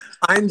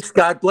I'm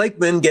Scott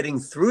Blakeman getting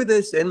through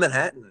this in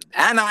Manhattan.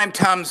 And I'm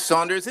Tom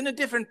Saunders in a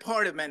different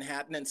part of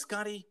Manhattan. And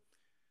Scotty,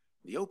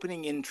 the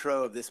opening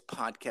intro of this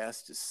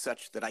podcast is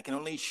such that I can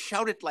only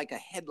shout it like a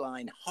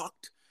headline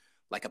hawked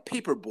like a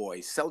paper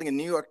boy selling a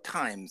New York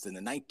Times in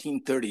the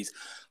 1930s.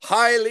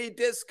 Highly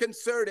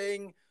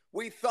disconcerting.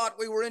 We thought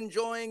we were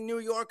enjoying New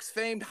York's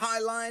famed High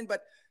Line,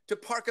 but to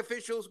park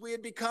officials, we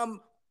had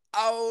become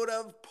out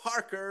of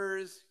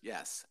parkers.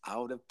 Yes,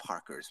 out of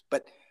parkers.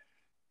 But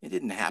it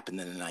didn't happen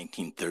in the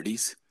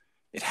 1930s.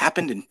 It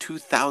happened in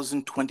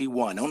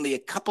 2021, only a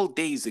couple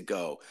days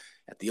ago,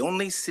 at the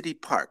only city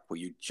park where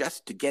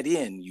just to get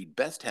in, you'd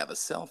best have a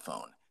cell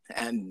phone.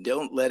 And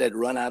don't let it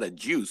run out of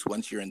juice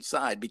once you're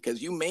inside,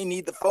 because you may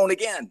need the phone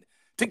again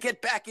to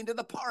get back into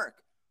the park.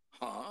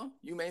 Huh?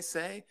 You may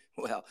say?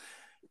 Well,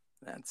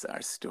 that's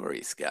our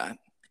story, Scott.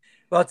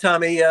 Well,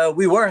 Tommy,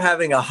 we were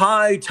having a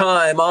high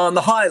time on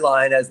the High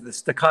Line, as the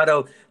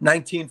staccato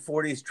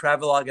 1940s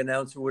travelogue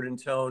announcer would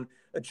intone.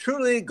 A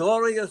truly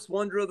glorious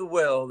wonder of the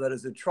world that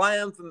is a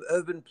triumph of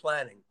urban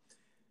planning.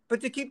 But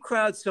to keep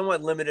crowds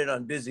somewhat limited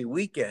on busy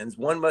weekends,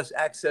 one must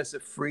access a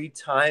free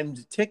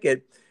timed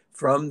ticket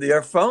from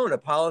their phone, a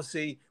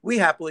policy we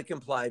happily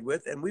complied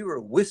with, and we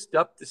were whisked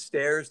up the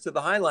stairs to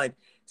the High Line.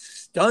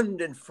 Stunned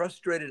and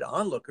frustrated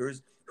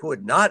onlookers who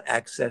had not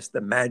accessed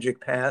the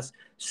magic pass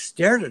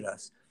stared at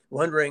us,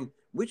 wondering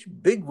which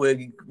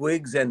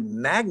bigwigs and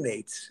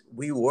magnates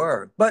we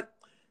were. But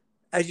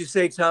as you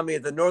say, Tommy,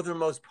 at the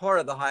northernmost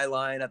part of the High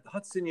Line, at the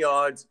Hudson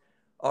Yards,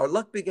 our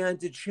luck began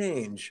to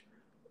change.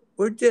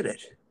 Or did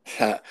it?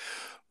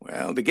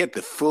 Well, to get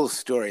the full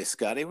story,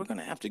 Scotty, we're going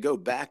to have to go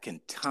back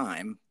in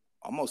time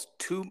almost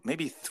 2,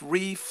 maybe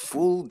 3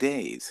 full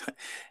days.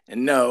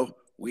 And no,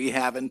 we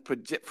haven't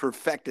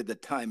perfected the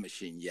time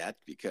machine yet,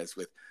 because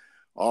with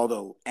all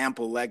the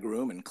ample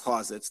legroom and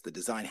closets, the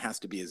design has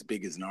to be as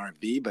big as an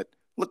RV, but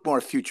look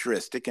more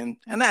futuristic, and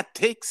that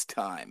takes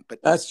time.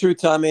 But that's true,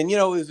 Tommy. And,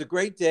 it was a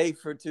great day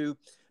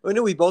I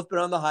know we've both been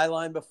on the High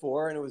Line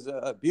before, and it was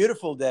a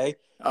beautiful day.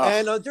 Oh.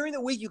 And during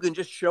the week, you can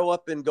just show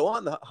up and go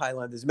on the High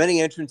Line. There's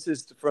many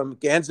entrances from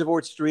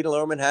Gansevoort Street in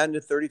Lower Manhattan to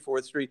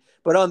 34th Street.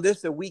 But on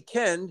the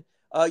weekend,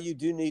 you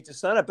do need to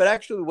sign up. But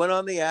actually, we went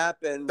on the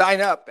app and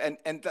sign up.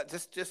 And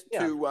just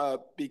to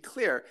be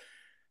clear,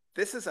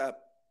 this is a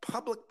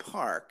public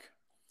park,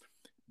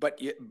 but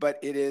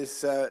it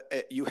is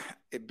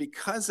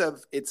because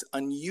of its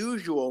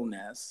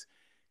unusualness.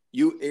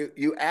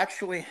 You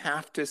actually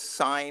have to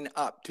sign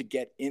up to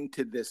get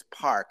into this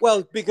park.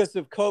 Well, because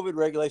of COVID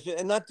regulation,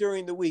 and not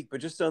during the week,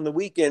 but just on the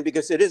weekend,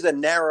 because it is a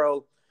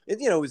narrow, it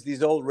was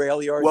these old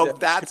rail yards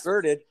that's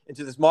converted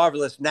into this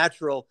marvelous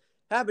natural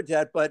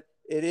habitat. But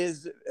it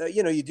is,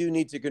 you do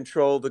need to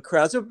control the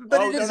crowd. So,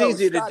 but it is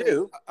easy to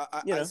do.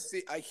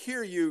 I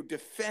hear you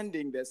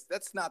defending this.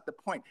 That's not the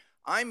point.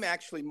 I'm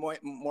actually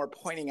more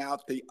pointing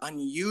out the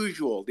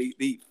unusual,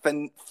 the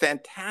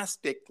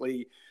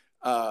fantastically.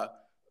 I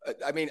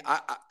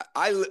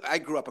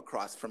grew up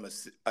across from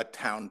a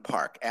town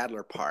park,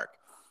 Adler Park.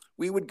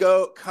 We would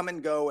come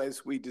and go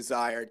as we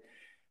desired,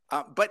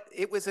 but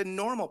it was a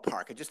normal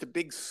park, just a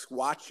big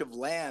swatch of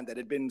land that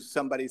had been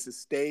somebody's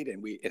estate,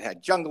 and it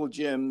had jungle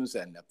gyms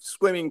and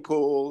swimming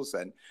pools,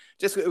 and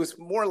it was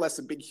more or less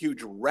a big,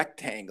 huge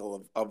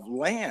rectangle of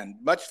land,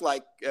 much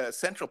like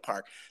Central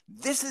Park.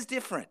 This is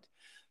different.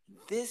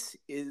 This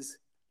is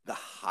the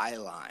High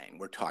Line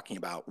we're talking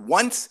about.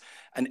 Once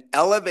an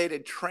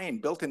elevated train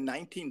built in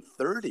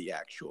 1930,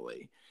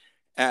 actually,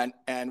 and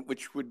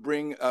which would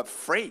bring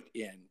freight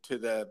in to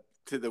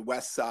the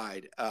west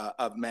side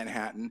of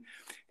Manhattan,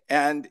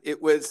 and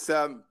it was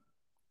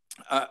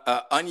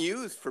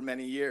unused for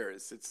many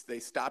years.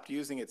 They stopped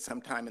using it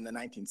sometime in the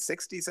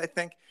 1960s, I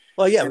think.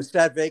 Well, yeah, it was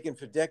sat vacant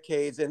for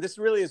decades, and this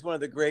really is one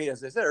of the great,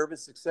 as I said, urban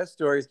success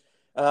stories.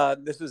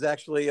 This was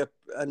actually a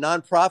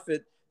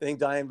nonprofit thing.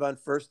 Diane von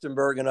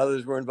Furstenberg and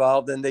others were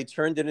involved, and they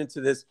turned it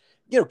into this,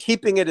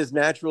 keeping it as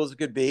natural as it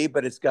could be,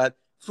 but it's got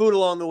food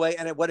along the way.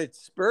 And what it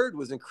spurred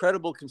was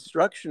incredible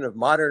construction of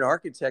modern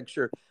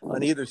architecture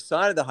on either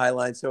side of the High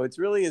Line. So it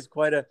really is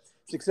quite a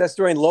success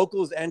story, and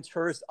locals and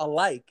tourists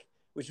alike,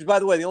 which is, by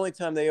the way, the only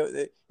time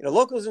they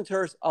locals and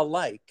tourists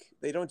alike.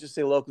 They don't just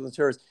say locals and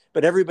tourists,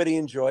 but everybody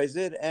enjoys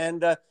it.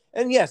 And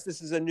yes,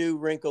 this is a new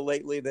wrinkle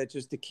lately, that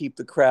just to keep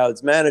the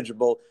crowds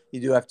manageable, you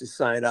do have to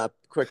sign up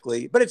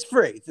quickly, but it's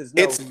free.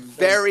 It's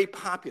very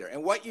popular.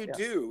 And what you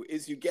do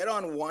is you get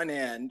on one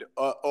end,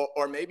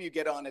 or maybe you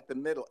get on at the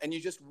middle, and you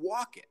just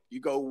walk it. You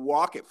go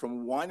walk it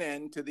from one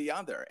end to the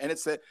other.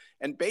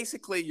 And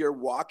basically you're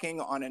walking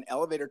on an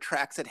elevator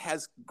tracks that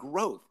has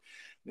growth.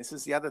 This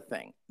is the other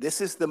thing. This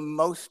is the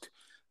most,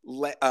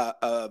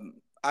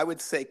 I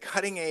would say,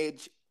 cutting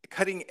edge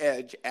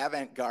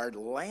avant-garde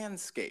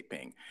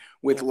landscaping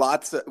with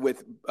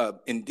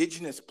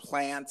indigenous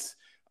plants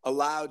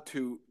allowed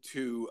to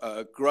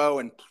grow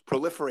and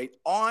proliferate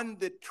on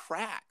the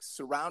tracks,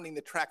 surrounding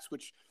the tracks,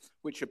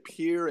 which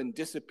appear and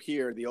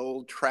disappear, the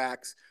old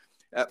tracks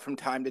from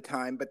time to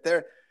time. But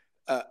they're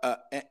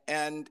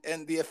and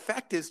the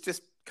effect is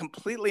just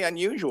completely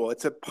unusual.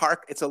 It's a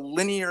park. It's a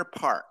linear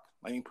park.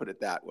 Let me put it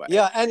that way.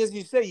 Yeah, and as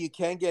you say, you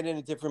can get in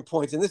at different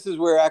points, and this is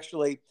where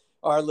actually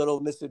our little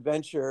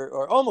misadventure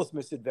or almost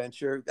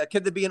misadventure, that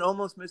could be an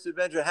almost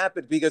misadventure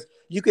happened because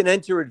you can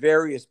enter at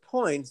various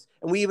points,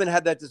 and we even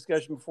had that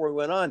discussion before we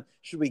went on.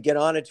 Should we get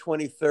on at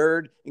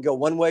 23rd and go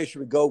one way? Should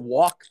we go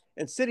walk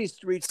and city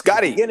streets to the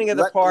Scotty, beginning of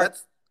the park?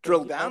 let's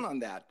drill down on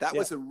that. That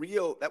was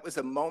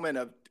a moment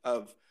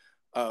of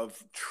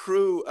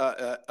true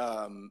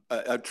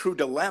a true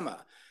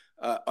dilemma.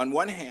 On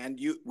one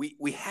hand,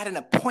 we had an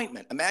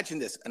appointment. Imagine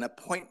this, an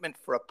appointment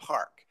for a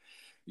park.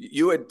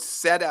 You had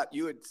set up,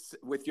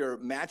 with your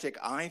magic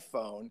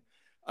iPhone,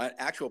 an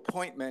actual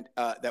appointment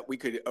that we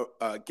could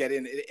get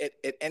in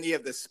at any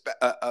of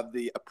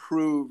the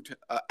approved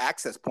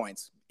access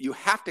points. You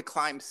have to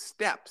climb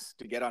steps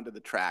to get onto the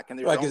track, and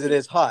right, because it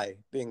is high,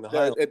 being the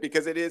high line.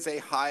 Because it is a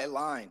high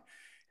line,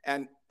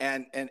 and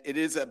it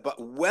is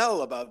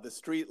well above the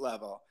street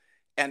level.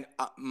 And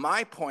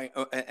my point,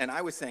 and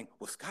I was saying,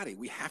 well, Scotty,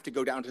 we have to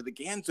go down to the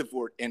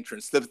Gansevoort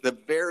entrance, the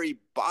very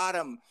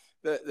bottom,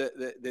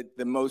 the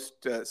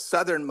most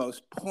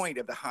southernmost point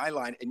of the High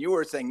Line. And you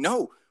were saying,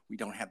 no, we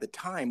don't have the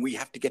time. We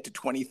have to get to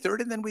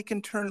 23rd, and then we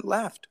can turn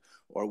left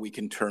or we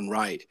can turn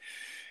right.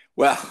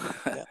 Well,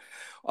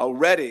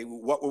 already,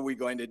 what were we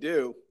going to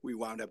do? We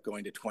wound up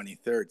going to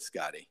 23rd,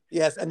 Scotty.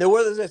 Yes, and there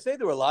were, as I say,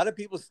 there were a lot of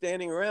people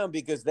standing around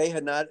because they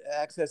had not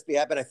accessed the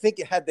app. And I think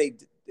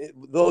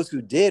those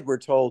who did were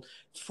told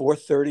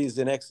 4:30 is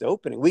the next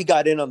opening. We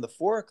got in on the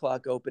 4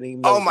 o'clock opening.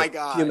 Oh my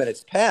God! A few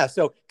minutes past.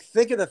 So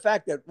think of the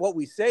fact that what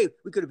we say,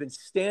 we could have been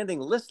standing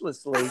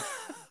listlessly,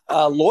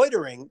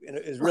 loitering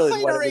is really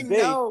what it would be.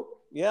 No.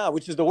 Yeah,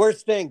 which is the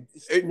worst thing.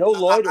 No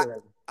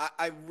loitering.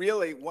 I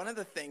really, one of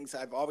the things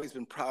I've always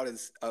been proud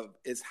of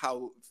is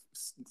how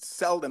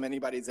seldom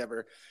anybody's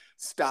ever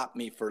stopped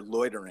me for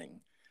loitering.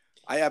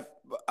 I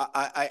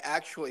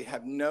actually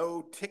have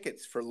no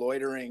tickets for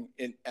loitering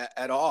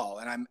at all,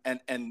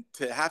 and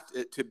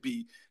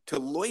to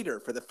loiter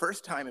for the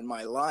first time in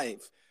my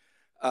life,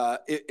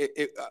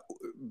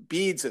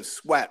 beads of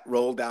sweat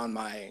roll down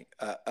my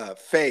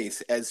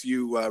face as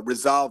you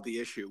resolve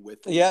the issue with.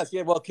 Yes,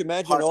 yeah. Well, can you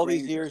imagine all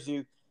these years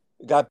you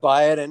got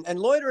by it, and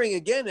loitering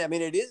again. I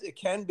mean, it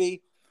can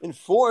be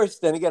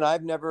enforced, and again,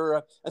 I've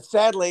never,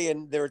 sadly,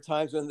 and there are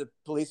times when the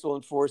police will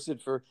enforce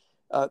it for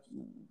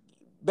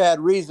bad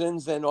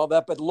reasons and all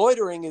that. But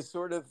loitering is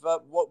sort of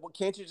what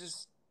can't you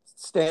just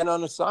stand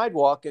on a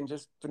sidewalk and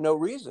just for no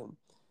reason?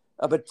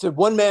 But to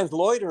one man's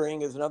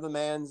loitering is another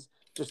man's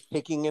just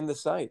taking in the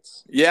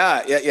sights.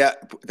 Yeah.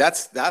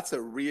 That's a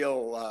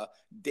real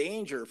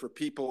danger for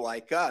people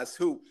like us.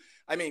 Who,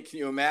 I mean, can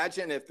you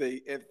imagine if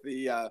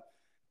the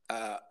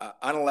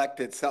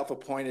unelected,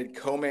 self-appointed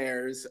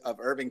co-mayors of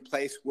Irving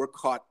Place were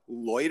caught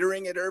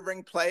loitering at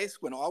Irving Place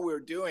when all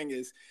we're doing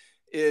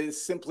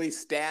is simply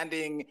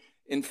standing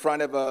in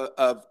front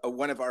of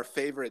one of our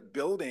favorite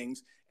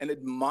buildings and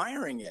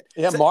admiring it.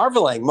 Yeah,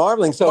 marveling.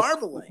 So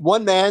marveling.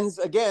 One man's,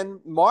 again,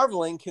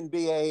 marveling can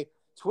be a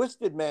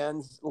twisted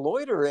man's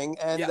loitering,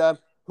 and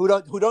who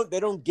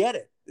don't get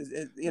it,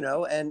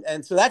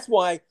 and so that's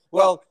why.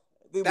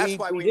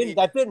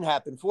 That didn't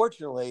happen,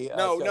 fortunately.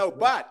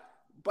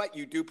 But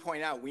you do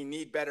point out we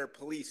need better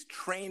police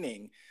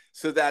training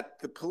so that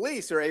the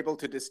police are able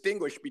to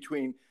distinguish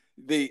between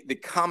the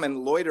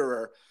common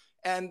loiterer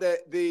and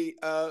the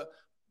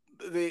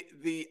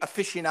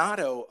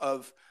aficionado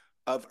of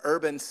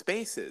urban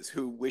spaces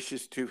who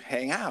wishes to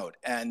hang out.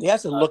 And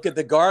yes, and look at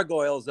the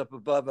gargoyles up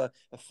above a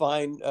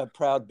fine,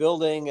 proud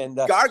building, and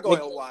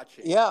gargoyle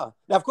watching. Yeah.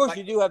 Now, of course,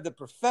 you do have the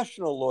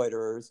professional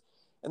loiterers,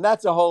 and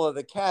that's a whole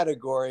other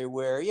category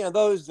where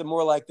those are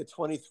more like the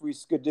 23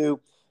 Skidoo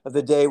of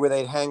the day where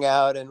they'd hang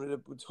out and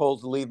were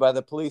told to leave by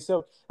the police.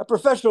 So a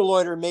professional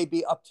loiterer may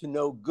be up to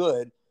no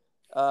good,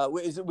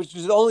 which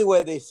is the only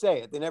way they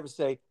say it. They never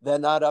say they're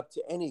not up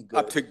to any good.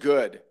 Up to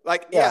good.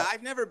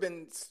 I've never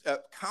been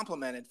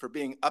complimented for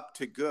being up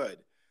to good.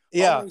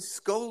 Yeah. Only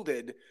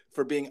scolded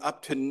for being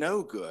up to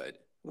no good.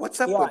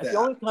 What's up with that? The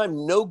only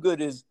time no good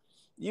is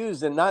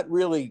used, and not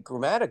really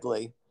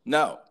grammatically.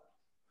 No.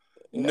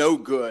 Yeah. No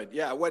good.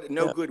 Yeah. What?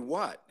 No good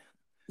what?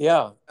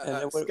 Yeah,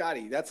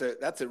 Scotty, that's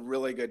a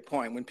really good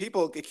point. When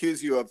people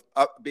accuse you of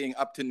being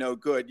up to no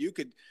good, you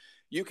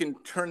can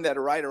turn that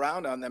right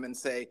around on them and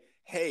say,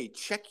 "Hey,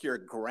 check your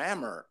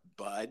grammar,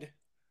 bud."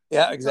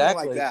 Yeah,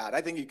 exactly. Something like that.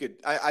 I think you could.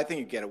 I think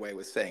you get away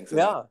with saying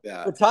something like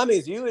that. But Tommy,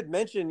 as you had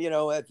mentioned,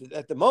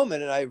 at the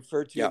moment, and I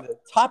referred to at the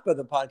top of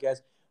the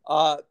podcast,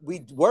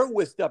 we were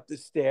whisked up the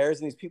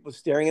stairs, and these people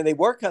staring, and they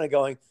were kind of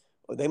going,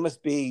 "Well, they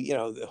must be,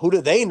 who do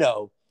they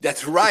know?"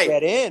 That's right. To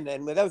get in,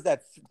 and that was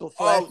that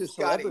flash of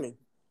celebrity.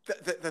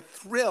 The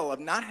thrill of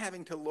not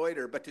having to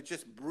loiter, but to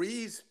just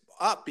breeze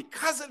up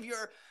because of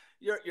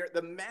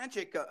the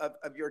magic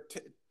of your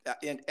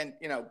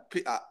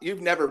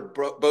you've never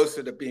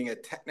boasted of being a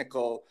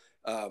technical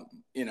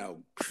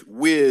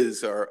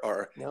whiz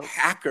or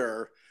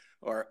hacker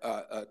or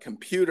a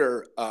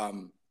computer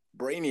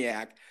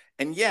brainiac.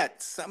 And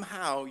yet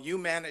somehow you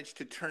managed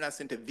to turn us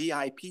into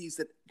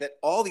VIPs that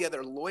all the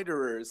other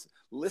loiterers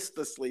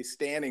listlessly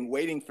standing,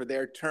 waiting for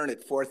their turn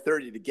at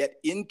 4:30 to get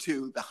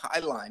into the High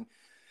Line.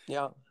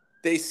 Yeah.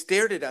 They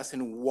stared at us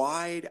in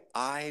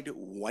wide-eyed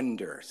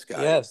wonder,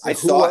 Scott. Yes. I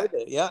Who saw are it.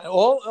 they? Yeah.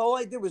 All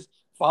I did was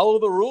follow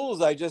the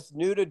rules. I just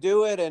knew to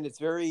do it, and it's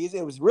very easy.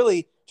 It was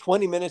really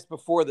 20 minutes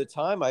before the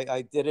time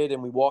I did it,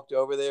 and we walked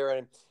over there,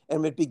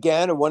 and it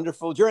began a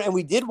wonderful journey. And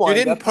we did You wind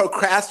didn't up.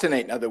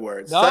 procrastinate, in other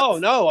words.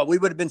 No. We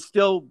would have been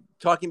still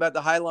talking about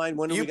the High Line.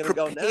 When are we going to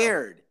go now?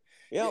 Prepared.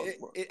 Yeah.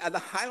 The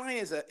High Line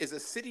is a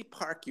city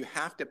park you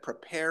have to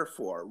prepare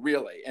for,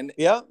 really. And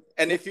Yeah.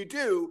 And if you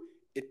do,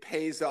 it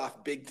pays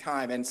off big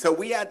time. And so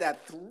we had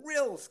that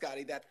thrill,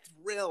 Scotty, that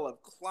thrill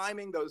of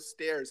climbing those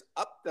stairs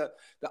up the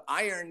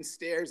iron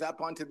stairs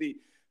up onto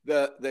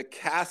the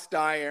cast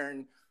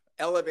iron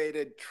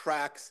elevated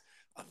tracks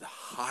of the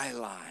High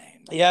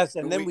Line. Yes,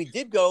 and then we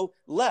did go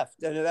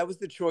left, and that was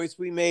the choice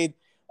we made.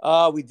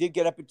 We did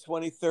get up at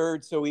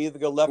 23rd, so we either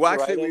go left or right.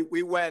 Well, actually,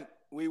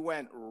 we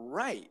went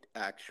right,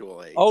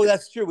 actually. Oh,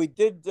 that's true. We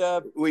did.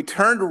 We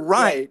turned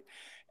right,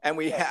 and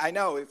I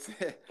know it's.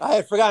 I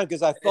had forgotten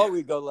because I thought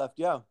we'd go left.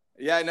 Yeah.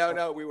 Yeah,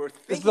 no, we were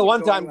thinking. This is the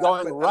one time left,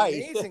 going right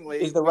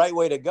is the right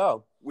way to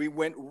go. We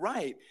went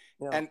right,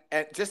 and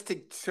just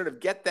to sort of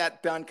get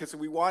that done, because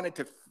we wanted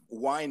to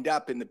wind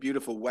up in the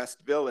beautiful West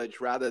Village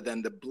rather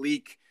than the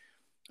bleak,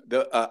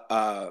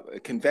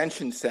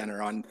 convention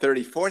center on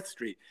 34th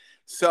Street.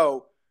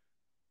 So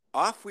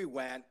off we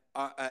went,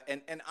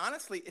 and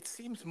honestly, it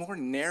seems more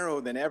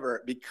narrow than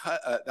ever because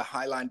the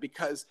High Line,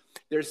 because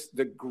there's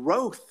the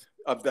growth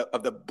of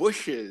the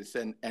bushes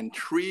and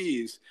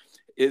trees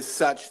is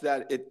such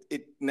that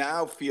it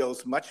now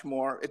feels much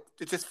more. It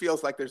just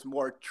feels like there's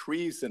more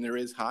trees than there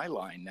is High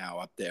Line now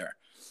up there.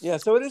 Yeah,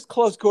 so it is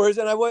close quarters,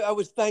 and I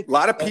was thankful. A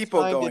lot of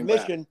people going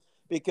admission back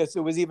because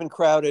it was even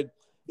crowded.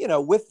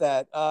 With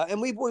that,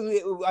 and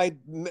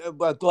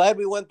I'm glad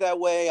we went that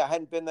way. I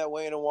hadn't been that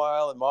way in a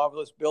while, and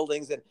marvelous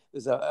buildings, and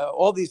there's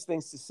all these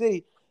things to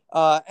see.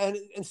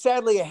 And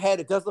sadly ahead,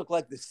 it does look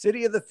like the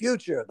city of the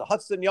future, the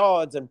Hudson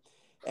Yards,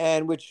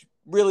 and which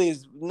really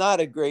is not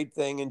a great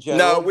thing in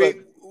general. No,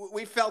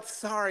 we felt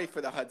sorry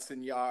for the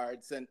Hudson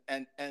Yards,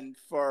 and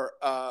for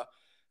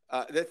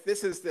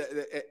this is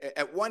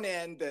at one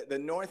end, the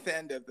north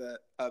end of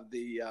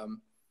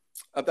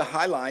the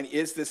High Line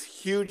is this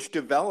huge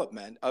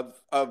development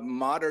of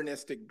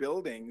modernistic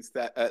buildings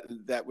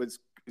that was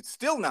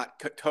still not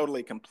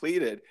totally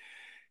completed,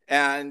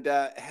 and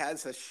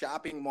has a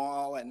shopping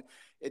mall and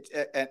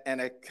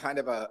a kind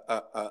of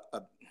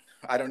a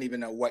I don't even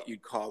know what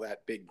you'd call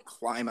that big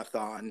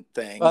climathon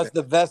thing. That's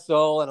the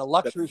Vessel, and a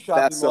luxury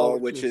shopping mall,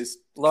 which is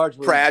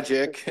largely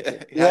tragic.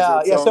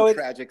 So it's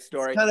tragic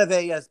story. It's kind of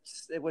a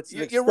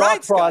you're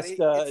right, Scotty.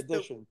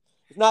 edition.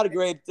 It's not a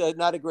great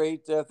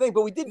thing,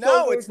 but we did.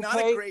 No, it's not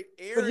a great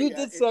area. But you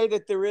did say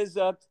that there is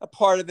a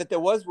part of it that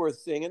was worth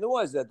seeing, and there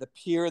was the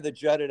pier that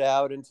jutted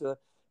out into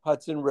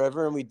Hudson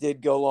River, and we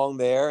did go along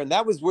there, and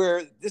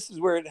this is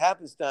where it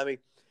happens, Tommy.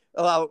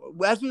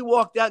 As we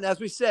walked out, and as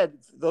we said,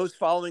 those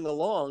following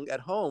along at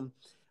home,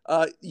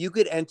 you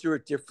could enter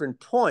at different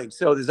points.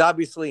 So there's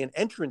obviously an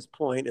entrance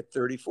point at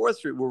 34th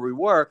Street where we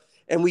were,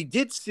 and we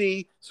did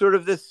see sort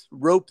of this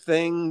rope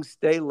thing,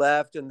 stay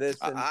left, and this.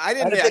 And I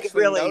didn't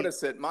actually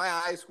notice it. My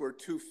eyes were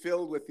too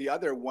filled with the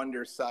other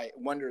wonders.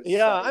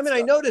 Yeah, I mean,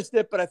 I noticed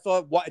it, but I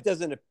thought, it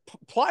doesn't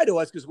apply to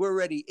us because we're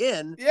already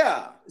in.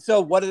 Yeah.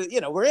 So we're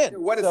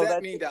in. What does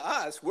that mean to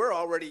us? We're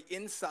already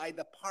inside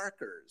the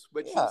Parkers,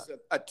 which is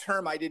a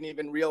term I didn't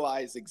even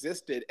realize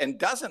existed and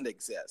doesn't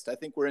exist. I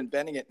think we're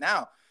inventing it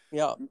now.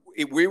 Yeah,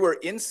 we were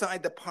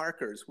inside the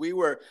Parkers. We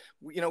were,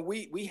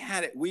 we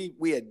had it.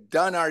 We had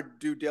done our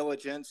due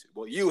diligence.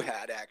 Well, you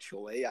had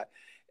actually,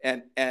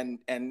 and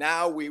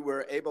now we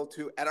were able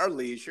to, at our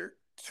leisure,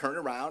 turn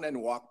around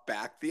and walk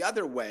back the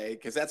other way,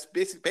 because that's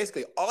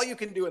basically all you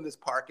can do in this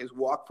park is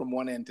walk from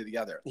one end to the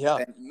other. Yeah,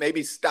 and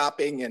maybe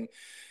stopping and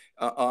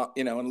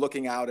and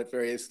looking out at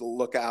various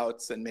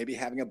lookouts and maybe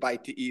having a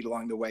bite to eat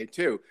along the way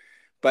too.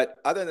 But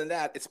other than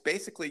that, it's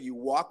basically you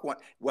walk one.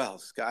 Well,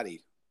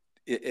 Scotty,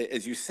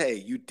 as you say,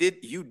 you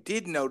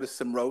did notice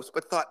some ropes,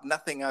 but thought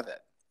nothing of it.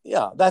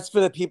 Yeah, that's for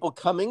the people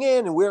coming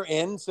in, and we're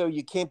in, so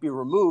you can't be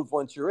removed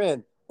once you're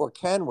in, or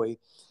can we?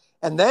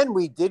 And then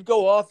we did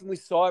go off, and we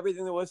saw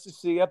everything there was to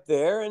see up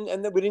there, and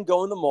then we didn't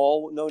go in the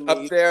mall. No need.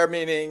 Up there,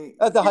 meaning?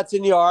 At the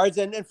Hudson Yards,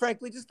 and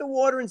frankly, just the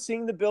water and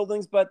seeing the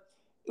buildings, but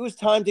it was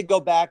time to go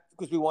back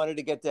because we wanted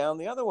to get down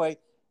the other way.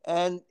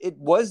 And it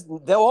was,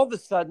 all of a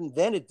sudden,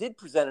 then it did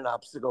present an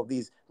obstacle,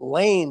 these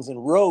lanes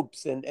and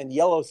ropes and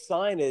yellow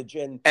signage.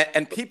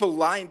 And people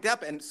lined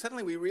up. And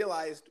suddenly we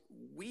realized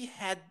we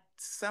had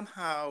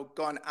somehow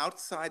gone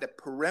outside a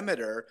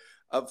perimeter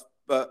of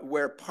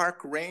where park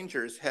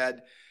rangers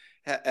had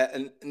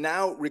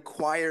now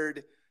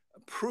required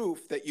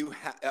proof that you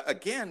had,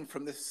 again,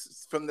 from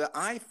the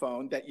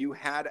iPhone, that you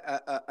had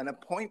an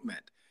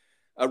appointment,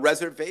 a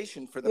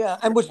reservation for the park.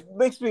 And which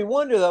makes me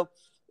wonder, though,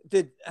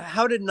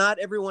 how did not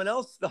everyone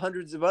else, the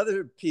hundreds of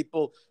other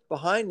people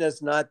behind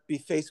us, not be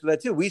faced with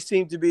that too? We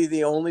seem to be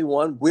the only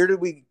one. Where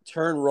did we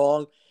turn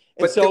wrong?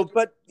 And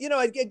but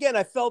again,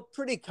 I felt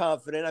pretty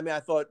confident. I mean, I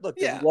thought, look,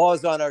 the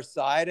law's on our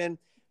side,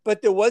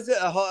 but there was we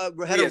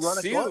had to run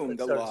a gauntlet,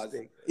 so to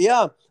speak.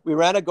 Yeah, we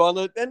ran a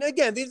gauntlet, and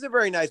again, these are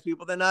very nice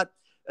people. They're not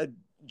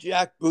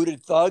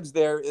jackbooted thugs.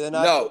 They're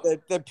not.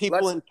 They're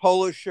people in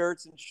polo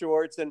shirts and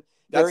shorts and.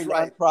 Very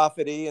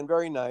non-profity and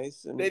very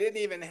nice. And they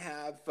didn't even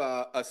have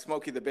a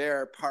Smokey the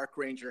Bear park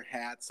ranger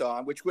hats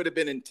on, which would have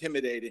been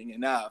intimidating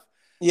enough.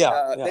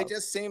 They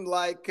just seemed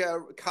like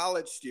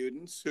college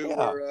students who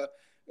were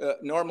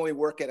normally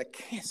work at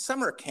a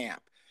summer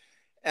camp,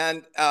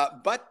 and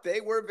but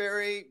they were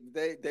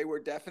they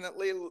were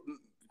definitely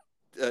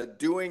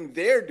doing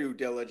their due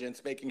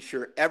diligence, making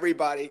sure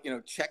everybody,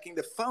 checking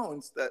the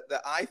phones,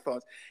 the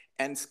iPhones.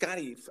 And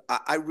Scotty,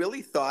 I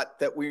really thought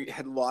that we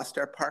had lost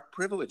our park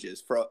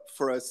privileges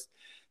for us.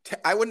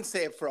 I wouldn't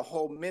say it for a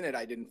whole minute.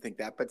 I didn't think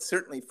that, but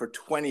certainly for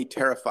 20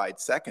 terrified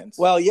seconds.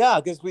 Well, yeah,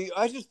 because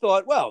I just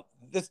thought, well,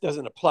 this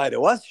doesn't apply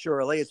to us.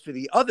 Surely it's for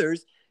the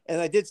others. And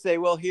I did say,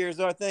 well, here's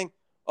our thing.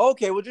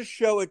 Okay, we'll just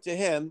show it to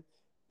him.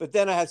 But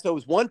then so it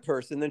was one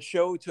person, then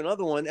show it to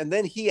another one. And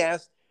then he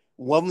asked,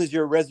 when was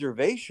your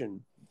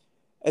reservation?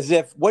 As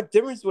if, what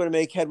difference would it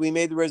make had we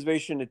made the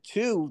reservation at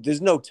 2? There's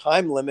no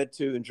time limit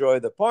to enjoy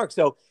the park.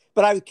 So,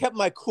 but I kept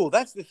my cool.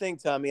 That's the thing,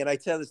 Tommy. And I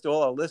tell this to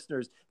all our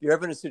listeners. If you're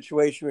ever in a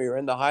situation where you're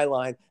in the High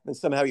Line and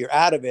somehow you're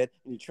out of it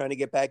and you're trying to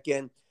get back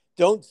in,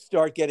 don't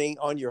start getting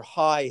on your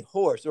high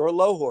horse or a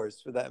low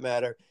horse for that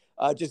matter.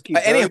 Just keep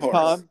any horse.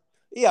 Calm.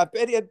 Yeah,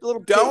 a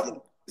little.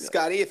 Don't,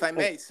 Scotty, if I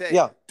may say,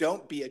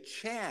 don't be a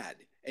Chad.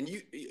 And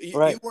you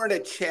weren't a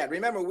Chad.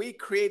 Remember, we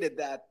created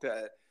that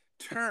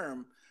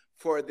term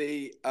for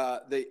the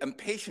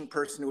impatient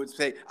person who would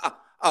say,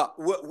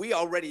 we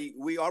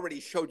already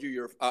showed you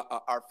your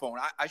our phone.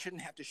 I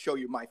shouldn't have to show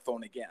you my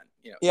phone again.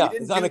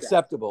 It's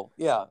unacceptable.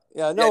 No,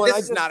 this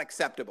is not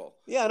acceptable.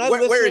 Yeah, and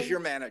where is your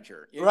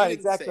manager? Right,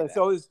 exactly.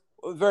 So it was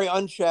very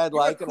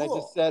unchad-like, and I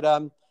just said,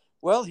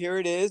 well, here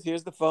it is.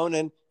 Here's the phone,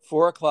 and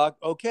 4:00.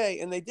 Okay,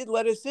 and they did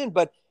let us in,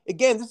 but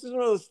again, this is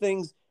one of those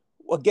things.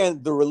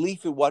 Again, the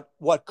relief of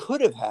what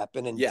could have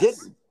happened and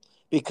didn't,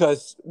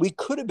 because we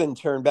could have been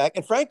turned back,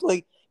 and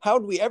frankly. How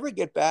would we ever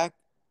get back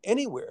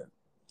anywhere?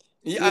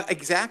 Yeah,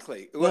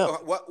 exactly. Yeah.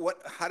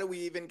 How do we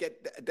even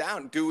get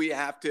down? Do we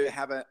have to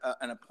have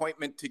an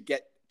appointment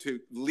to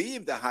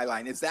leave the High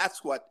Line?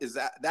 That's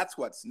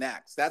what's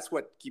next. That's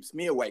what keeps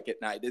me awake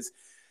at night is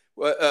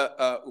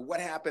what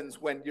happens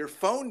when your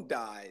phone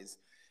dies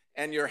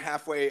and you're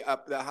halfway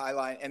up the High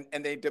Line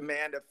and they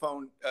demand a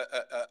phone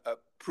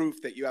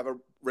proof that you have a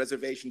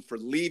reservation for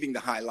leaving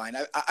the High Line.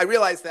 I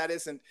realize that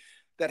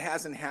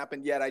hasn't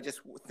happened yet. I just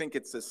think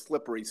it's a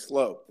slippery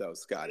slope, though,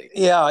 Scotty.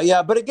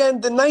 Yeah. But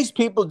again, the nice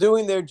people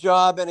doing their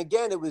job. And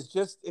again,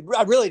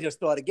 I really just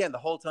thought, again, the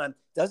whole time,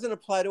 doesn't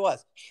apply to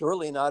us.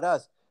 Surely not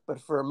us. But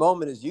for a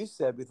moment, as you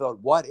said, we thought,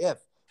 what if?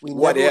 We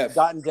never had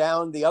gotten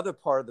down the other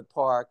part of the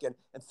park. And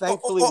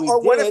thankfully we did.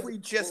 Or what if we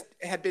just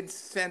had been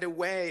sent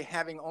away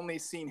having only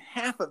seen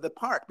half of the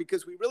park?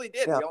 Because we really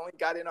did. Yeah. We only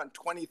got in on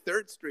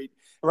 23rd Street.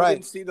 We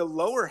didn't see the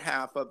lower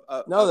half of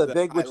the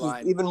big, which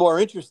was even more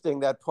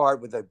interesting, that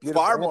part with the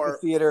beautiful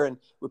amphitheater and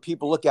where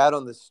people look out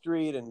on the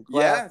street and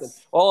glass and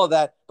all of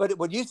that. But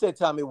what you said,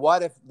 Tommy,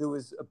 what if there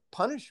was a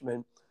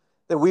punishment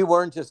that we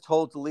weren't just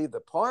told to leave the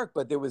park,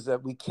 but there was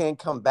we can't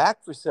come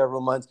back for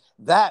several months?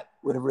 That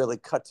would have really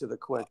cut to the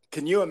quick.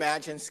 Can you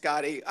imagine,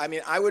 Scotty? I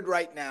mean, I would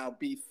right now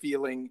be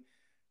feeling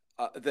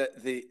that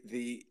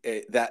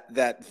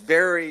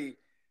very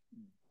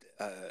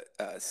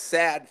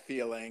sad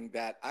feeling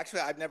that actually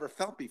I've never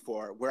felt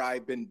before, where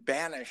I've been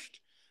banished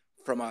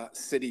from a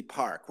city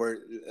park, where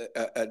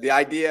the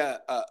idea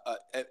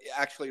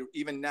actually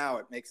even now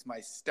it makes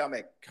my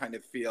stomach kind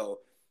of feel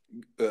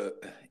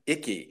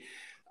icky.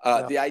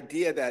 The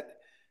idea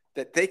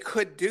that they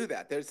could do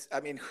that.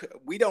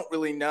 We don't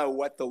really know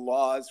what the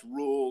laws,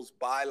 rules,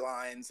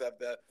 bylines of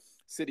the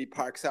city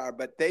parks are,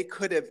 but they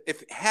could have,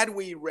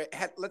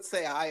 let's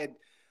say I had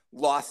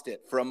lost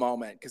it for a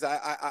moment, because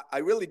I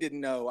really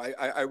didn't know.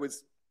 I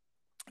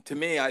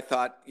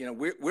thought,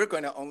 we're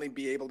going to only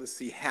be able to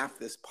see half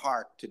this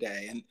park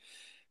today. And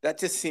that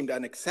just seemed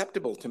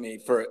unacceptable to me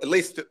for at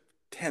least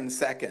 10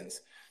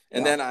 seconds.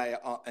 And then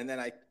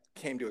I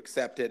came to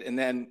accept it. And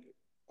then,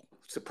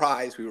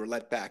 surprise, we were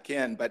let back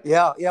in. But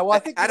well, I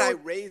think I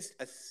raised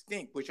a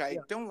stink, which I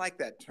don't like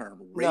that term,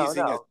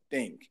 raising a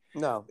stink.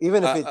 No,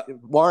 even if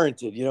it's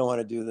warranted, you don't want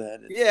to do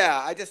that.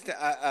 I just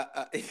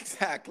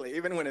exactly,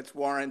 even when it's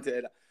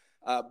warranted.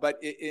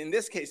 But in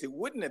this case, it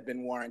wouldn't have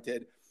been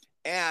warranted.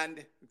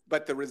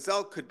 But the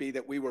result could be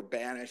that we were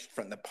banished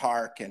from the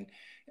park and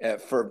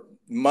for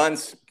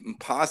months,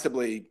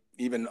 possibly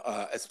even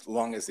as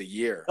long as a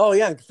year. Oh,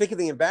 yeah. Think of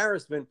the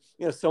embarrassment.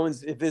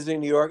 Someone's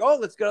visiting New York. Oh,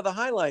 let's go to the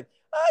High Line.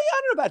 Oh, yeah,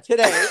 I don't know about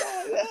today.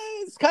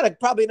 It's kind of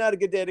probably not a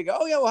good day to go.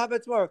 Oh, yeah, well, how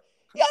about tomorrow?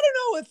 Yeah, I don't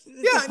know if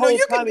this whole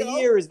time of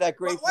year is that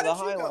great for the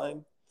High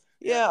Line.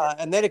 Yeah,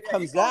 and then it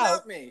comes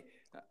out. Me.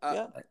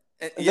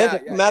 And then Yeah,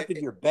 to yeah. come out that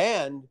you're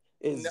banned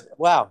No, is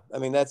wow. I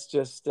mean, that's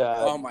just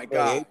oh my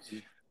really gosh.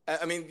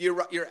 I mean,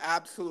 you're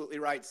absolutely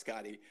right,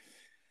 Scotty.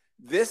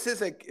 This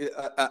is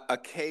a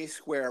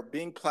case where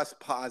being plus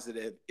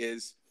positive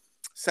is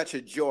such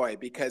a joy,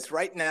 because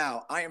right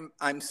now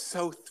I'm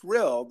so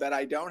thrilled that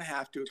I don't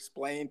have to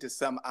explain to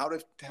some out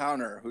of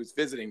towner who's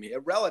visiting me, a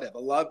relative, a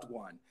loved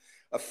one,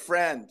 a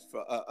friend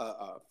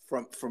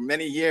from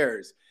many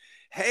years.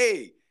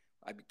 Hey,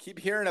 I keep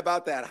hearing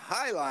about that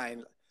High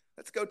Line.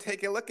 Let's go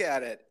take a look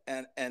at it.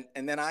 And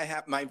then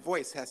my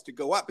voice has to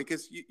go up,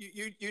 because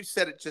you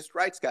said it just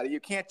right, Scotty. You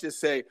can't just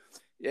say,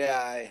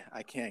 yeah,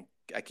 I can't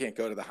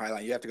go to the High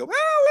Line. You have to go, well,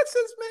 let's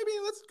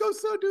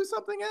go do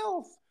something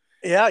else.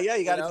 Yeah,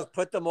 you got to know? just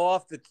put them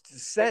off the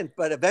scent,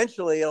 but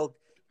eventually it'll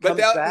But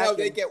comes back.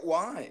 they get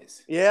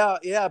wise. Yeah.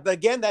 But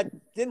again, that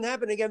didn't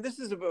happen again. This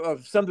is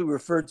something we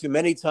referred to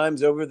many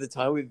times over the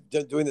time we've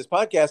done doing this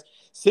podcast.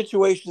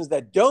 Situations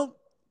that don't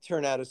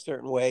turn out a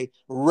certain way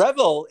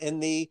revel in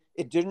the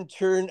it didn't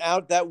turn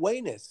out that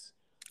wayness.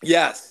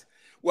 Yes.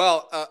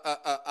 Well,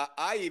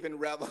 I even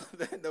revel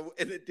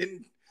in it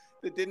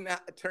didn't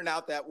turn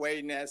out that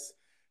way, Ness.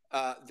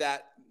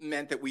 That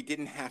meant that we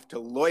didn't have to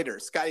loiter.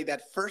 Scotty,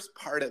 that first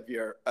part of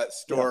your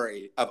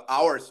story, of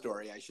our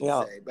story, I should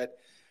say, but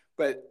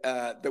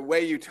the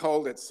way you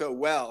told it so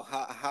well,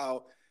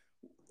 how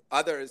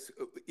others,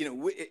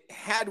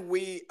 had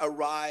we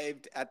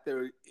arrived at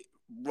the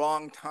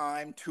wrong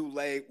time, too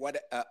late,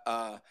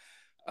 were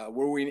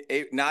we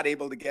not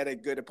able to get a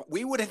good,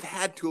 we would have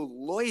had to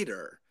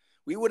loiter.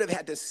 We would have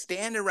had to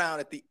stand around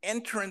at the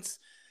entrance.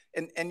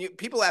 And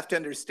people have to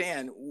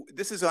understand,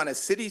 this is on a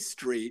city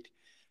street.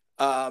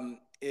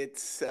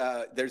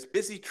 There's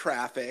busy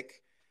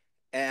traffic,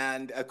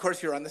 and of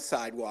course you're on the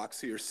sidewalk,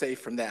 so you're safe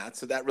from that.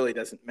 So that really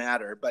doesn't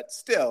matter. But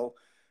still,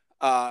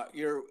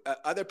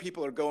 other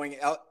people are going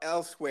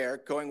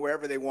elsewhere, going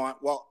wherever they want.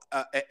 Well,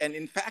 and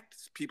in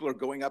fact, people are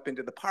going up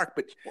into the park.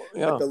 But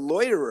the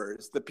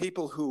loiterers, the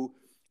people who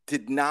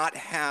did not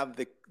have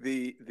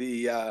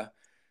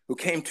who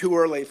came too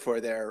early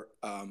for their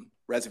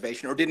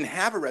reservation, or didn't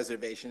have a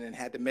reservation and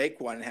had to make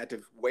one and had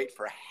to wait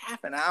for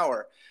half an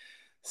hour.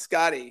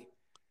 Scotty,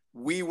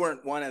 we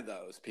weren't one of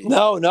those people.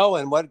 No,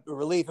 and what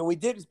relief. And we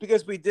did, it's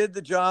because we did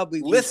the job.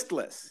 We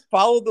listless.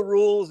 Followed the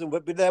rules, and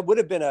that would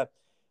have been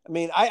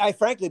I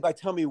frankly, by the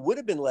time we would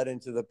have been let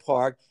into the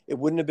park, it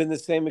wouldn't have been the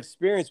same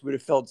experience. We would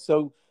have felt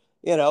so,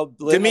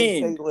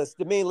 demeaned.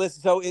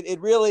 So it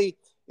really,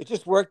 it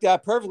just worked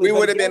out perfectly. We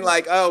would have been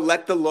like, oh,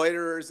 let the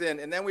loiterers in.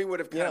 And then we would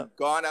have kind of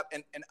gone up,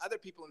 and other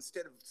people,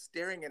 instead of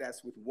staring at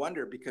us with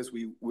wonder, because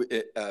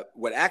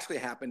what actually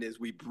happened is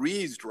we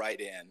breezed right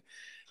in.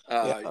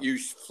 You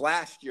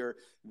flashed your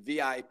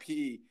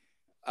VIP.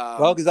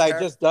 Because I had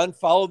just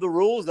followed the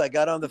rules. I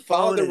got on the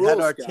phone and had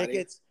our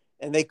tickets,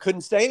 and they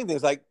couldn't say anything.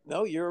 It's like,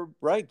 no, you're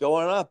right,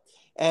 going up.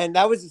 And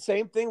that was the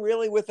same thing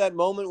really with that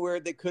moment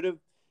where they could have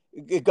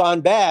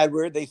gone bad,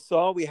 where they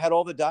saw we had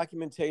all the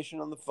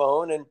documentation on the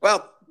phone. And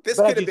this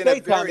could have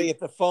been Tommy, if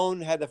the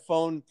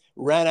phone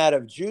ran out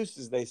of juice,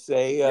 as they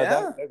say,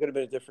 that could have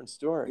been a different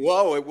story.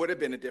 Whoa, it would have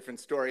been a different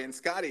story. And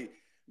Scotty,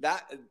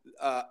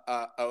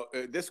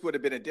 this would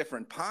have been a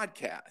different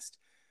podcast.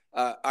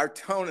 Our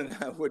tone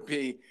would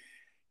be,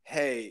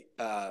 hey,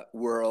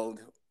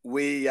 world,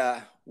 we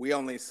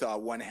only saw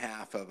one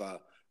half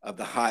of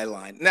the High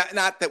Line.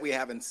 Not that we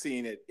haven't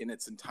seen it in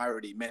its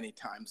entirety many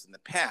times in the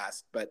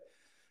past, but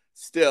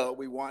still,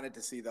 we wanted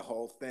to see the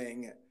whole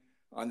thing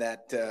on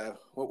that.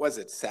 What was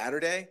it,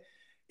 Saturday?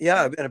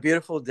 Yeah, it's been a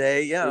beautiful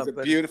day. Yeah, it was a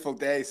beautiful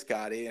day,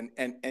 Scotty, and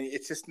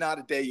it's just not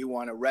a day you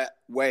want to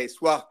waste.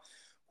 Well,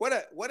 what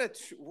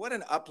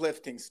an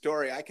uplifting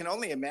story. I can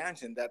only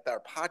imagine that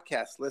our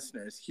podcast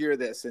listeners hear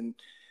this and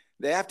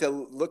they have to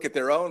look at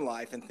their own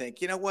life and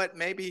think, you know what,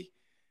 maybe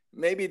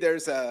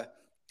there's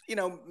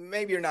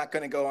maybe you're not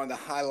going to go on the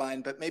High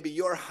Line, but maybe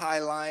your High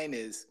Line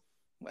is,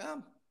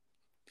 well,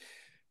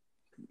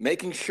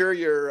 making sure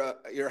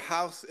your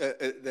house,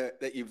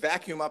 that you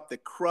vacuum up the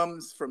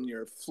crumbs from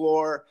your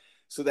floor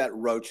so that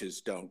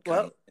roaches don't come.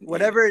 Well,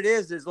 whatever it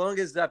is, as long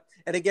as,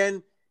 and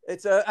again,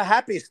 it's a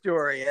happy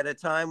story at a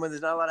time when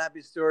there's not a lot of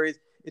happy stories.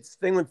 It's the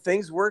thing when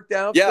things worked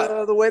out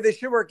the way they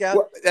should work out.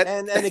 Well,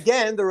 and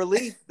again, the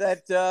relief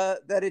that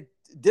it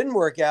didn't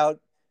work out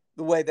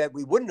the way that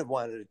we wouldn't have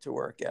wanted it to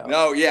work out.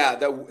 No, yeah.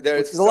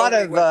 There's a lot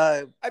of,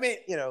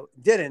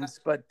 didn't,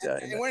 but.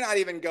 And we're not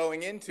even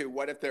going into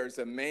what if there's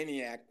a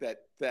maniac a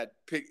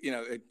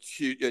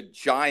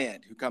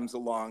giant who comes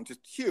along, just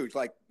huge,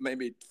 like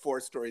maybe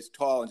 4 stories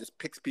tall, and just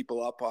picks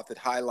people up off the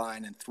High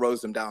Line and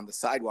throws them down the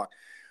sidewalk.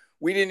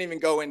 We didn't even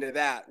go into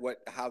that,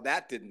 how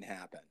that didn't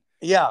happen.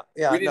 Yeah.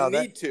 We didn't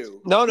need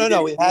to.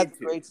 No. We had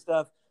great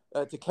stuff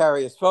to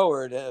carry us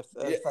forward,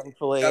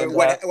 thankfully.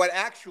 What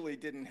actually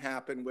didn't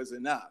happen was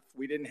enough.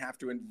 We didn't have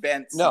to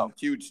invent some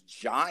huge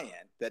giant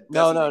that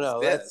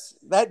doesn't exist.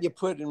 That you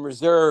put in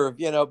reserve,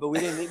 but we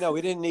didn't.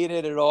 We didn't need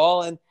it at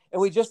all, and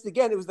we just,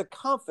 again, it was the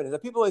confidence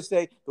that people always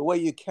say, the way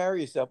you carry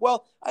yourself.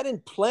 Well, I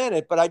didn't plan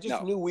it, but I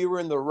just knew we were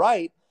in the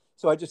right.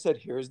 So I just said,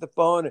 here's the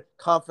phone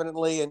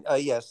confidently. And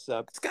yes,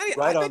 Scotty, I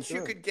right on bet you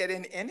through. could get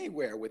in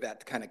anywhere with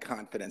that kind of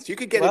confidence. You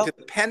could get into Well,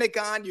 the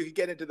Pentagon. You could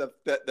get into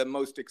the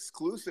most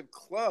exclusive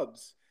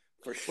clubs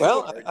for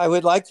Well, sure. I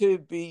would like to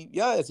be,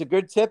 yeah, it's a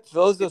good tip for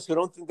those of us who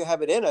don't think they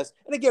have it in us.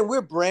 And again,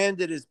 we're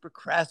branded as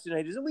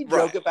procrastinators and we joke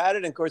Right. about it.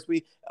 And of course,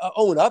 we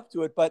own up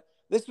to it. But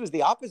this was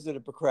the opposite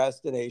of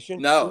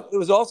procrastination. No. It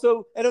was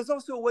also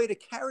a way to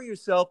carry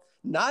yourself,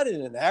 not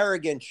in an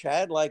arrogant,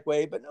 Chad like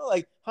way, but no,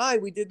 like, hi,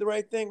 we did the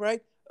right thing,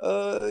 right?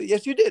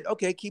 Yes, you did.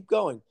 Okay, keep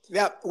going.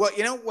 Yeah. Well,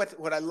 you know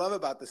what I love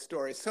about the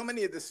story? So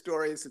many of the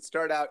stories that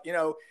start out,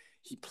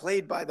 he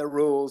played by the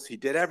rules, he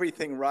did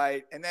everything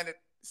right, and then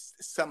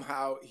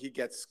somehow he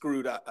gets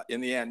screwed up in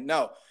the end.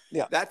 No,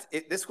 Yeah. that's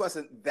it. This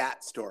wasn't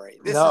that story.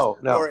 This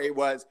story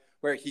was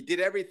where he did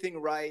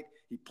everything right.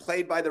 He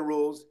played by the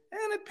rules,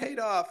 and it paid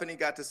off, and he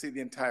got to see the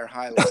entire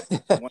highlight.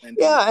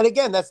 Yeah, and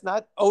again, that's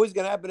not always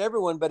going to happen to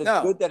everyone, but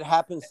it's good that it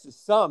happens to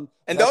some.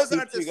 And those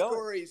aren't the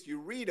stories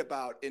you read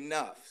about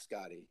enough,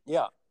 Scotty.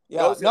 Yeah,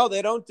 yeah. No,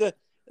 they don't.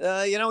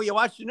 You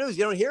watch the news,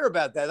 you don't hear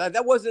about that.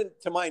 That wasn't,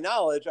 to my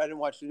knowledge, I didn't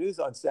watch the news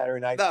on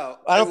Saturday night. No,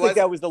 I don't think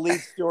that was the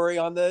lead story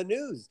on the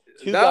news.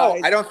 Two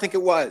guys I don't think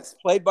it was.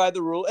 Played by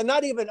the rule, and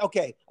not even,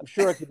 okay, I'm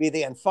sure it could be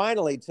the and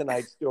finally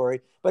tonight's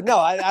story, but no,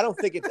 I don't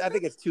think I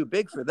think it's too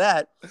big for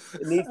that.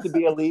 It needs to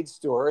be a lead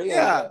story.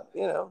 Yeah.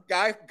 And,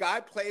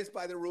 Guy plays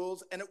by the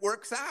rules, and it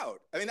works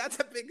out. I mean, that's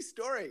a big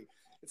story.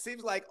 It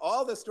seems like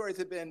all the stories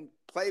have been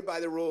played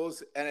by the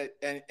rules, and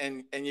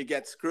you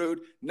get screwed.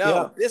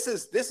 No, this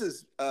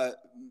is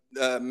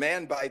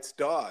man bites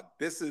dog.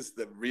 This is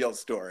the real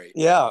story.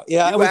 Yeah,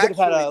 yeah. You and we could have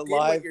had a did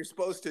live. what you're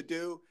supposed to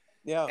do.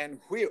 Yeah,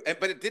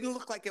 but it didn't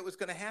look like it was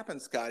going to happen,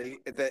 Scotty.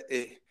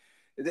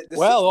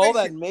 All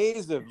that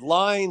maze of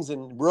lines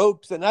and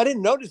ropes, and I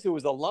didn't notice there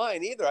was a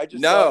line either. I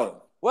just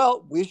thought,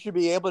 well, we should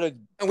be able to.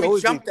 And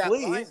we jumped that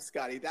line,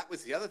 Scotty. That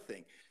was the other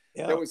thing.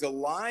 Yeah. There was a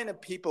line of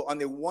people on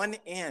the one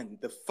end,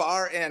 the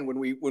far end, when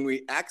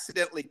we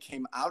accidentally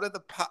came out of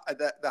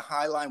the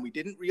high line. We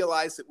didn't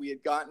realize that we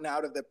had gotten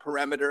out of the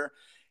perimeter,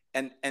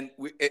 and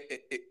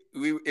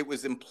it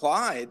was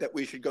implied that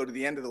we should go to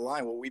the end of the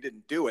line. Well, we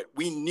didn't do it.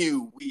 We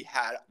knew we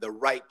had the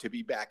right to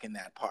be back in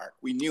that park.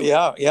 We knew.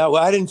 Yeah, yeah.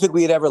 Well, I didn't think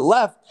we had ever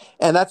left,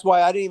 and that's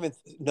why I didn't even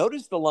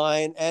notice the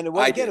line. And it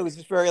was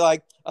just very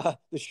like,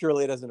 this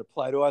surely doesn't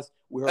apply to us.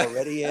 We're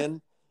already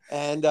in.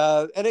 And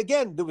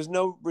again, there was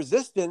no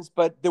resistance,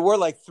 but there were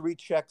like 3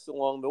 checks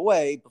along the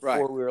way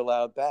before we were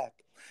allowed back.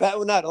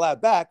 Not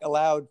allowed back,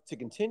 allowed to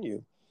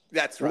continue.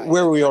 That's right.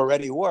 Where we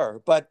already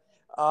were. But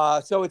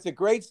so it's a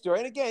great story.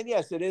 And again,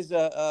 yes, it is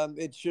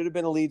it should have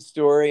been a lead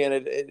story, and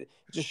it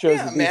just shows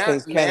that these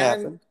things can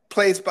happen.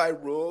 Plays by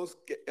rules,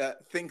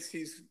 thinks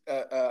he's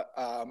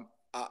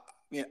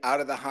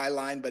out of the high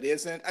line, but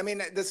isn't. I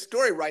mean, the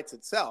story writes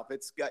itself.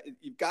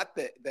 You've got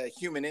the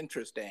human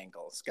interest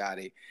angle,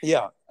 Scotty.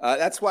 Yeah.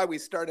 That's why we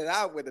started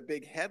out with a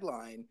big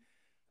headline,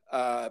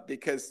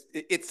 because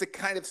it's the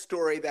kind of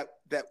story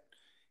that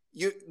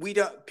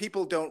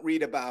people don't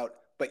read about,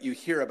 but you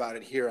hear about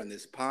it here on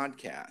this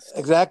podcast.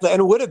 Exactly. And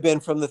it would have been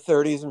from the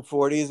 30s and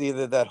 40s,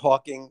 either that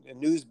hawking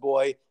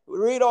newsboy would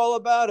read all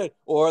about it,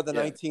 or the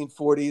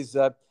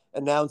 1940s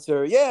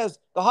announcer, yes,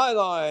 the High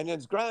Line and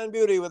its grand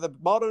beauty with the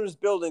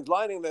modernist buildings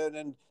lining it,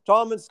 and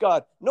Tom and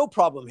Scott, no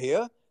problem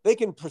here. They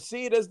can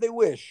proceed as they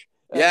wish.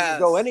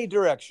 Go any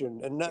direction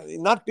and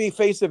not be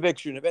face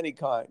eviction of any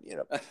kind,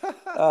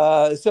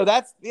 So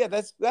that's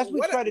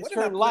we try to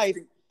turn life.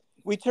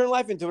 We turn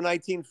life into a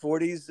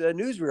 1940s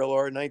newsreel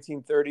or a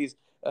 1930s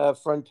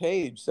front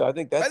page. So I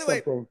think that's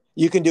something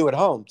you can do at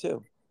home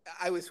too.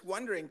 I was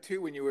wondering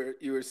too, when you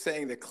were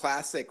saying the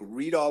classic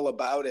read all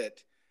about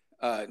it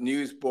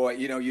newsboy,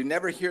 you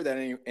never hear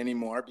that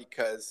anymore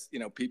because,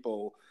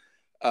 people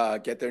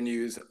get their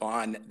news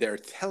on their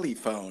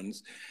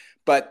telephones.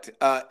 But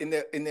in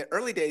the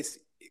early days,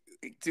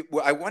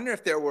 I wonder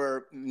if there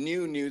were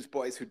new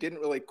newsboys who didn't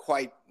really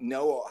quite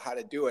know how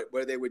to do it,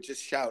 where they would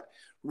just shout,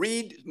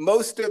 read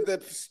most of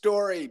the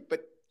story,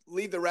 but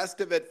leave the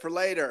rest of it for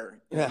later.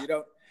 Yeah. You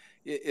don't,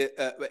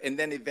 and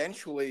then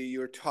eventually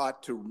you're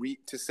taught to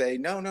say,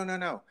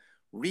 no.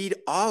 Read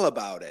all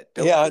about it.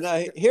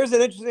 Here's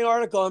an interesting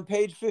article on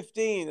page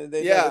 15. And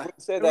they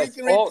say that you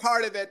can read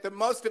part of it,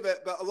 most of it,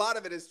 but a lot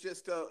of it is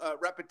just a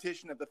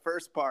repetition of the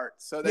first part.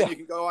 So then you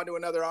can go on to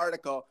another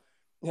article.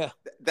 Yeah,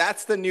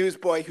 that's the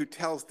newsboy who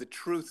tells the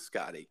truth,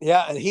 Scotty.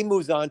 Yeah, and he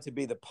moves on to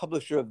be the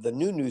publisher of the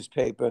new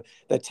newspaper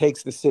that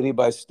takes the city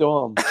by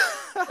storm.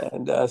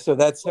 And so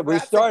that's where we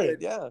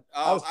started.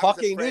 I was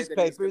hawking newspapers.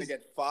 That he was going to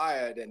get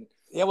fired, and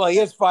he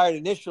is fired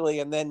initially,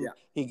 and then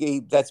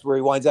he that's where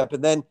he winds up.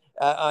 And then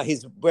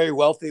he's very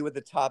wealthy with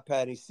the top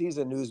hat. He sees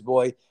a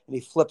newsboy and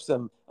he flips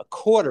him a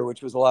quarter,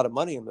 which was a lot of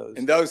money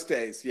in those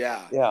days.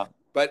 Yeah.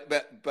 But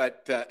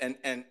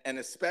and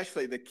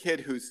especially the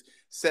kid who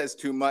says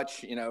too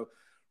much,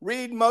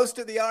 read most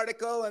of the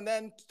article and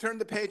then turn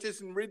the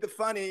pages and read the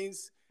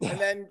funnies and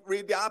then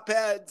read the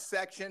op-ed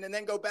section and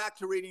then go back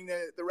to reading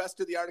the rest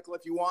of the article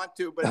if you want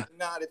to, but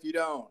not if you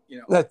don't,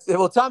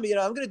 Well, Tommy,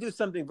 I'm going to do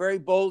something very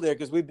bold there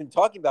because we've been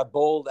talking about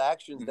bold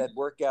actions that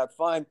work out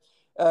fine.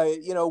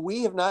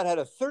 We have not had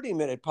a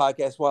 30-minute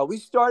podcast while we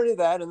started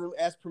that and then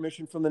asked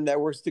permission from the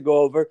networks to go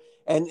over.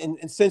 And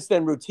since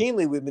then,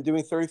 routinely, we've been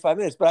doing 35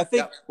 minutes. But I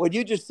think what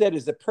you just said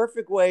is the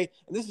perfect way.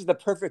 And this is the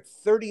perfect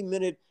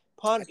 30-minute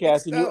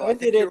podcast. And you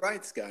ended you're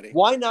right, Scotty.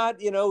 Why not,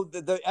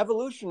 the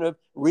evolution of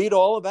read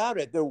all about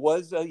it. There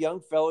was a young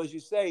fellow, as you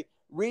say,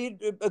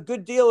 read a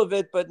good deal of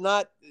it, but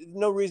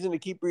no reason to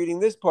keep reading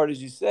this part,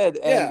 as you said.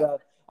 And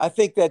I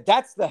think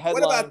that's the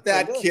headline. What about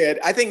that kid?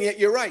 I think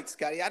you're right,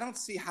 Scotty. I don't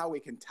see how we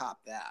can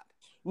top that.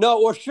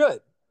 No, or should.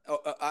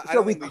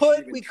 So we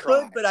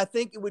could, but I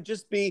think it would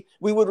just be,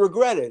 we would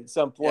regret it at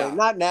some point. Yeah.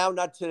 Not now,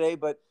 not today,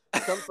 but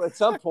at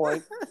some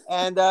point.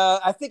 And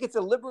I think it's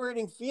a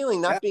liberating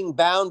feeling, not being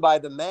bound by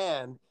the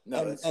man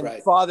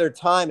and Father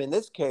Time in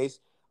this case.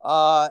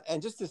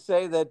 And just to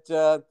say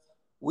that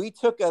we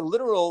took a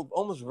literal,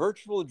 almost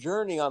virtual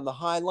journey on the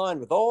High Line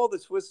with all the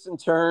twists and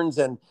turns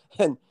and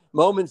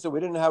moments that we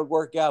didn't know how it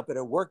worked out, but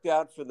it worked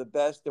out for the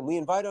best. And we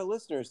invite our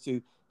listeners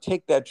to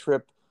take that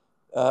trip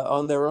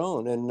on their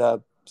own.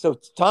 And so,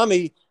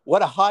 Tommy,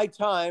 what a high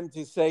time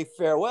to say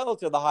farewell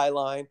to the High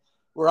Line,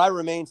 where I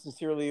remain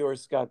sincerely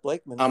yours, Scott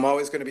Blakeman. I'm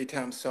always going to be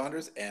Tom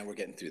Saunders, and we're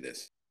getting through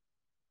this.